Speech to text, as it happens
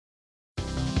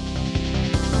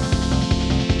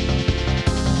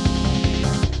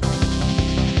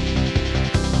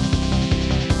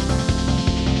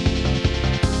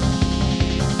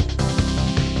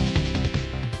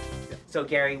So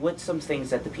Gary, what's some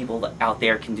things that the people out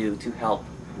there can do to help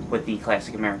with the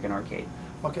Classic American Arcade?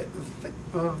 Okay,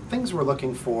 things we're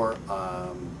looking for,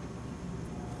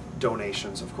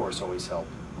 donations, of course, always help.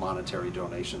 Monetary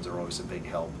donations are always a big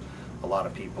help. A lot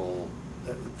of people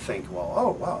think, well,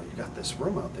 oh, wow, you got this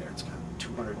room out there. It's got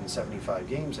 275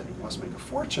 games and you must make a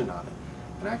fortune on it.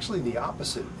 And actually the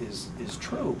opposite is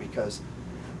true, because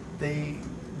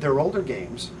they're older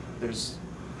games. There's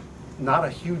not a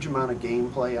huge amount of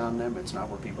gameplay on them. It's not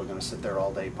where people are going to sit there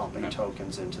all day pumping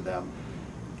tokens into them.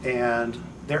 And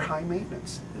they're high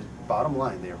maintenance. Bottom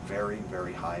line, they're very,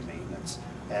 very high maintenance.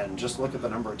 And just look at the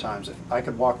number of times, if I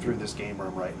could walk through this game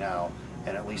room right now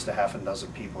and at least a half a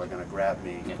dozen people are going to grab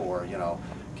me for, you know,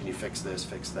 can you fix this,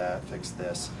 fix that, fix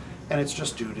this. And it's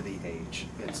just due to the age.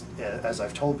 It's, as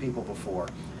I've told people before,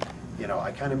 you know,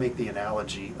 I kind of make the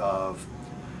analogy of,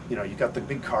 you know, you got the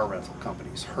big car rental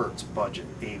companies, Hertz, Budget,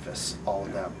 Avis, all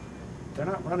of them. They're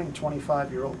not running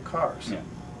 25-year-old cars. Yeah.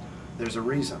 There's a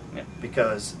reason,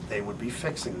 because they would be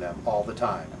fixing them all the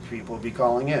time. People would be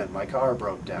calling in, my car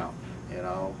broke down, you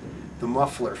know, the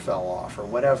muffler fell off or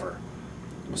whatever.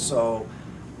 So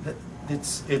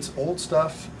it's old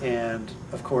stuff, and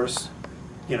of course,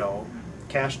 you know,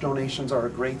 cash donations are a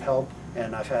great help.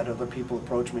 And I've had other people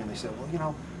approach me and they say, well,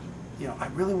 you know, I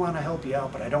really want to help you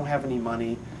out, but I don't have any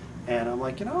money. And I'm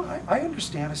like, you know, I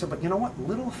understand. I said, but you know what?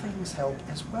 Little things help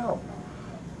as well.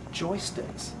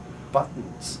 Joysticks,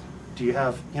 buttons. Do you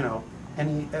have, you know,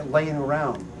 any laying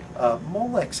around?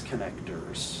 Molex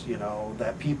connectors, you know,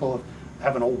 that people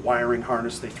have an old wiring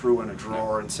harness they threw in a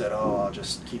drawer and said, oh, I'll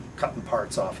just keep cutting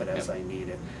parts off it as I need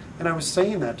it. And I was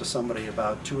saying that to somebody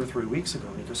about 2 or 3 weeks ago,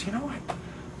 and he goes, you know,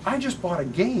 I just bought a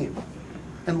game,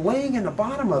 and laying in the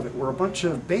bottom of it were a bunch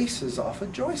of bases off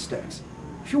of joysticks.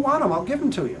 If you want them, I'll give them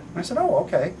to you. And I said, oh,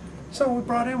 okay. So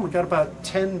we got about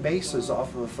 10 bases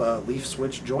off of leaf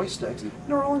switch joysticks, and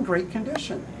they're all in great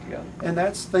condition. Yeah. And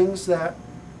that's things that,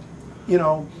 you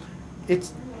know,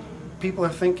 people are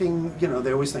thinking, you know,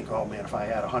 they always think, oh man, if I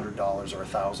had $100 or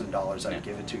 $1,000, I'd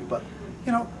give it to you. But,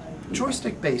 you know,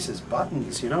 joystick bases,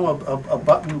 buttons, you know, a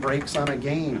button breaks on a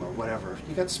game or whatever.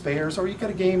 You got spares, or you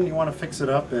got a game and you want to fix it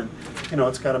up and, you know,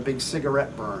 it's got a big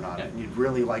cigarette burn on it, and you'd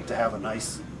really like to have a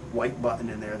nice white button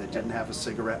in there that didn't have a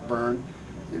cigarette burn.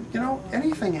 You know,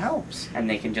 anything helps. And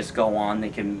they can just go on, they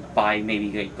can buy,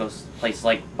 maybe go places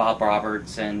like Bob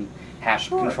Roberts and Hash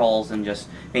Controls and just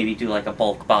maybe do like a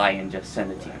bulk buy and just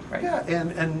send it to you, right? Yeah,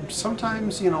 and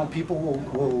sometimes, you know,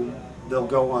 people they'll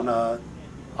go on a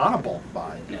bulk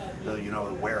buy, you know,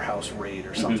 a warehouse raid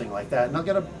or something like that, and they'll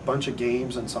get a bunch of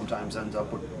games and sometimes end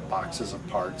up with boxes of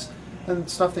parts and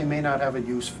stuff they may not have a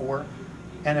use for.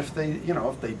 And if they, you know,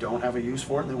 if they don't have a use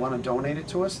for it and they want to donate it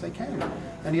to us, they can.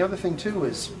 And the other thing too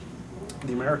is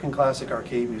the American Classic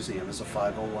Arcade Museum is a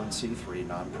 501c3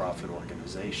 nonprofit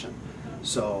organization.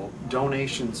 So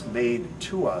donations made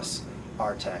to us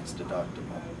are tax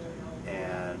deductible.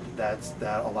 And that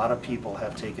a lot of people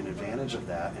have taken advantage of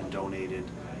that and donated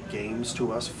games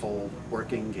to us, full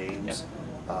working games.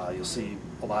 You'll see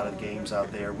a lot of games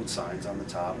out there with signs on the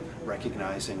top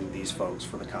recognizing these folks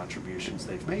for the contributions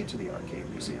they've made to the Arcade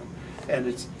Museum. And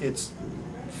it's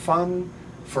fun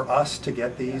for us to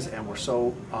get these, and we're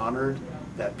so honored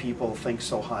that people think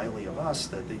so highly of us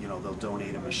that you know, they'll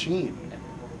donate a machine.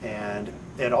 And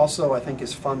it also, I think,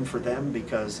 is fun for them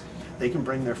because they can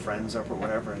bring their friends up or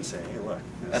whatever and say, hey, look,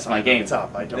 that's my game. It's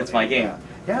up. I donate. That's my game.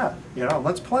 Yeah, you know,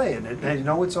 let's play. And you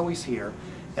know, it's always here.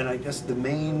 And I guess the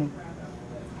main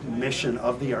mission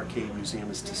of the Arcade Museum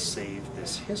is to save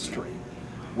this history.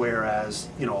 Whereas,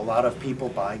 you know, a lot of people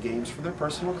buy games for their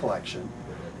personal collection.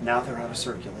 Now they're out of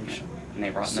circulation. And they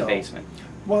rot in the basement.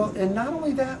 Well, and not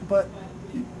only that, but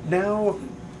now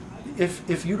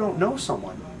if you don't know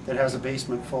someone that has a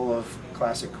basement full of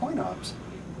classic coin-ops,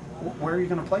 where are you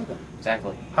going to play them?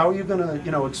 Exactly. How are you going to, you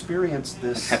know, experience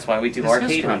this? That's why we do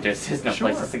Arcade Hunters. There's no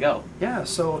places to go. Yeah,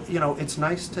 so, you know, it's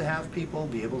nice to have people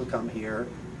be able to come here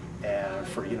and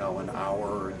for, you know, an hour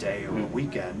or a day or a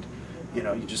weekend. You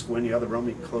know, you just go in the other room,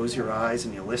 you close your eyes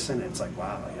and you listen, and it's like,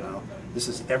 wow, you know, this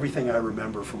is everything I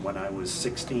remember from when I was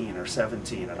 16 or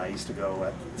 17 and I used to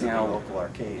go to the local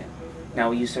arcade.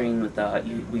 Now, you saying with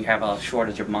we have a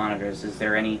shortage of monitors. Is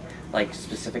there any like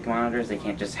specific monitors? They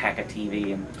can't just hack a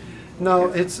TV and. No,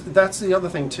 that's the other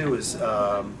thing too is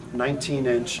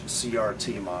 19-inch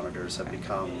CRT monitors have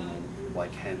become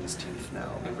like hen's teeth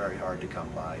now. They're very hard to come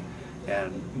by,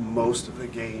 and most of the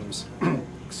games,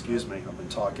 excuse me, I've been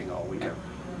talking all weekend.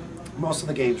 Most of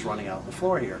the games running out on the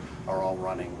floor here are all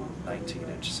running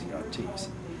 19-inch CRTs,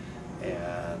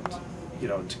 and you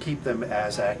know, to keep them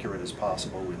as accurate as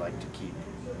possible, we like to keep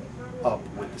up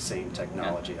with the same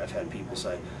technology. I've had people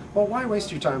say, well, why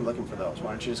waste your time looking for those?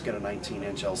 Why don't you just get a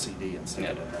 19-inch LCD and stick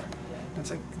it in there? It's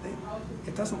like,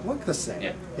 it doesn't look the same.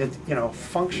 Yeah. It, you know,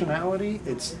 functionality,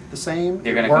 it's the same.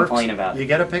 They're going to complain about it. You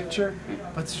get a picture,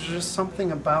 but there's just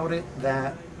something about it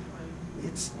that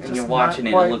it's and just you're watching not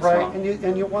it, quite it looks right. wrong.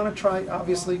 And you want to try,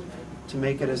 obviously, to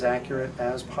make it as accurate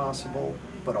as possible,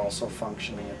 but also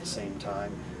functioning at the same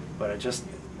time. But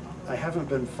I haven't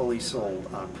been fully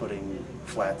sold on putting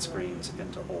flat screens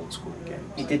into old school games.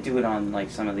 You did do it on like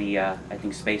some of the, I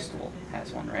think Space Tool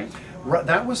has one, right?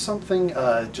 That was something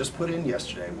just put in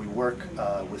yesterday. We work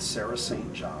with Sarah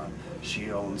St. John.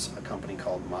 She owns a company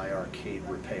called My Arcade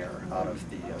Repair out of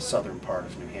the southern part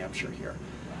of New Hampshire here.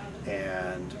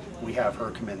 And we have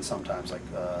her come in sometimes, like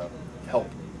help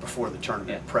before the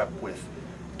tournament, prep with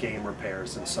game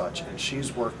repairs and such. And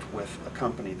she's worked with a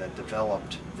company that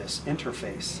developed this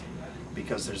interface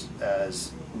because there's,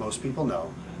 as most people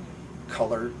know,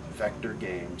 color vector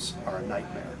games are a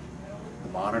nightmare. The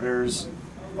monitors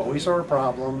always are a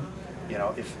problem. You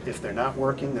know, if they're not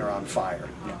working, they're on fire.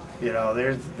 Yeah. You know,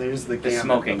 there's the gamut.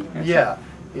 Smoking. Yeah,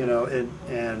 you know,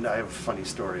 and I have a funny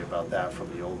story about that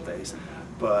from the old days.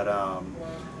 But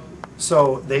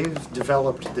so they've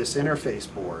developed this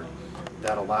interface board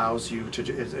that allows you to,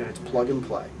 and it's plug and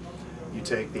play. You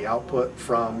take the output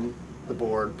from the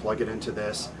board, plug it into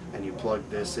this, and you plug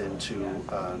this into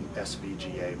an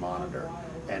SVGA monitor,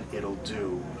 and it'll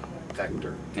do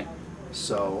vector. Yeah.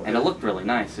 So and it looked really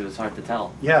nice. It was hard to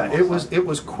tell. Yeah, it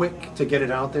was quick to get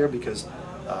it out there because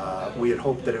we had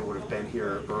hoped that it would have been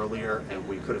here earlier and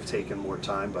we could have taken more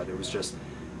time, but it was just,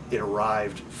 it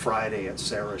arrived Friday at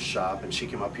Sarah's shop and she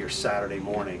came up here Saturday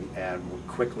morning and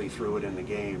quickly threw it in the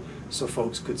game so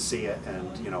folks could see it.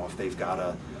 And you know, if they've got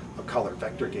a color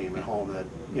vector game at home that,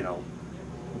 you know,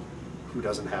 who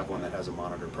doesn't have one that has a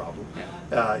monitor problem?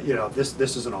 Yeah. You know,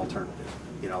 this is an alternative.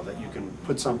 You know, that you can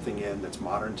put something in that's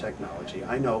modern technology.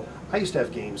 I know I used to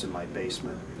have games in my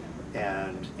basement,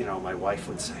 and you know, my wife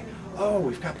would say, "Oh,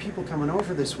 we've got people coming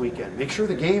over this weekend. Make sure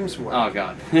the games work." Oh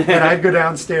God! And I'd go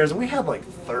downstairs, and we had like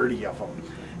 30 of them,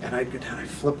 and I'd go down, I'd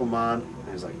flip them on, and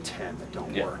there's like 10 that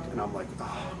don't work, and I'm like,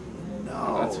 "Oh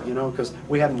no," Right. you know, because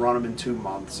we hadn't run them in 2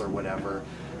 months or whatever.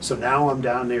 So now I'm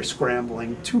down there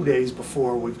scrambling 2 days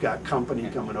before we've got company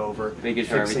coming over, making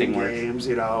sure fixing everything games, works.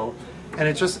 you know, and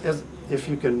it's just as if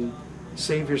you can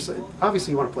save yourself.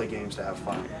 Obviously, you want to play games to have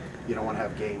fun. You don't want to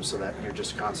have games so that you're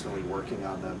just constantly working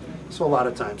on them. So a lot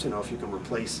of times, you know, if you can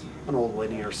replace an old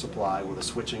linear supply with a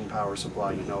switching power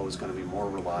supply, you know is going to be more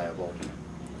reliable.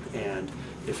 And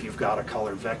if you've got a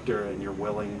color vector and you're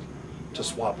willing to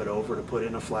swap it over to put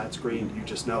in a flat screen, you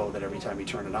just know that every time you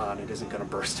turn it on, it isn't going to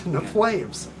burst into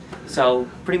flames. So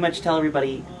pretty much tell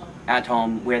everybody at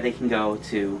home where they can go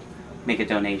to make a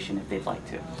donation if they'd like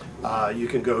to. You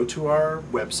can go to our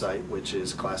website, which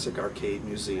is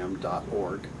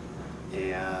classicarcademuseum.org,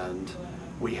 and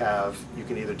we have, you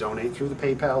can either donate through the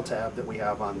PayPal tab that we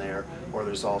have on there, or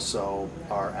there's also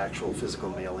our actual physical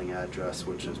mailing address,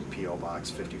 which is P.O. Box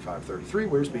 5533,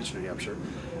 Weirs Beach, New Hampshire.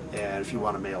 And if you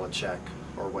want to mail a check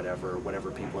or whatever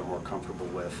people are more comfortable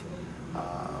with,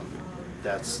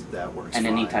 that works And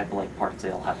fine. any type of like parts,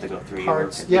 they'll have to go through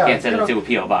Parts, you. yeah, You can't send you it to a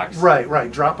P.O. box.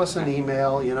 Right. Drop us an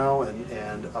email, you know,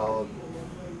 and I'll,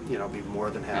 you know, be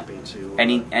more than happy to.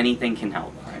 Anything can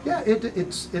help. Right? Yeah,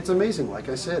 it's amazing. Like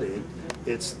I said,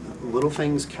 it's little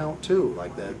things count too.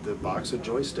 Like the box of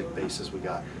joystick bases we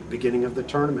got beginning of the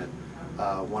tournament.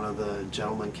 One of the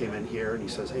gentlemen came in here and he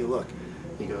says, "Hey, look,"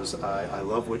 he goes, I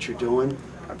love what you're doing.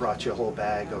 I brought you a whole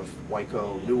bag of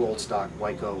Wyco, new old stock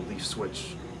Wyco leaf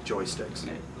switch joysticks."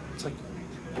 Yeah. It's like,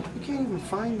 you can't even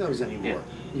find those anymore.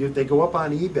 Yeah. They go up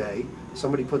on eBay,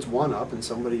 somebody puts one up and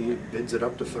somebody bids it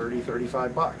up to 30,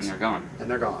 35 bucks. And they're gone. And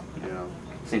they're gone, you know.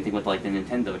 Same thing with like the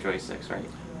Nintendo joysticks, right?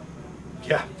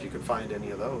 Yeah, if you could find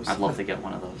any of those. I'd love to get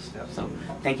one of those. Yeah. So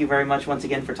thank you very much once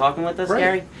again for talking with us, Great.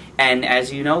 Gary. And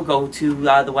as you know, go to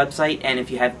the website, and if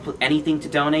you have anything to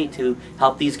donate to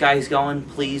help these guys going,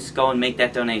 please go and make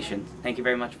that donation. Thank you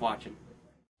very much for watching.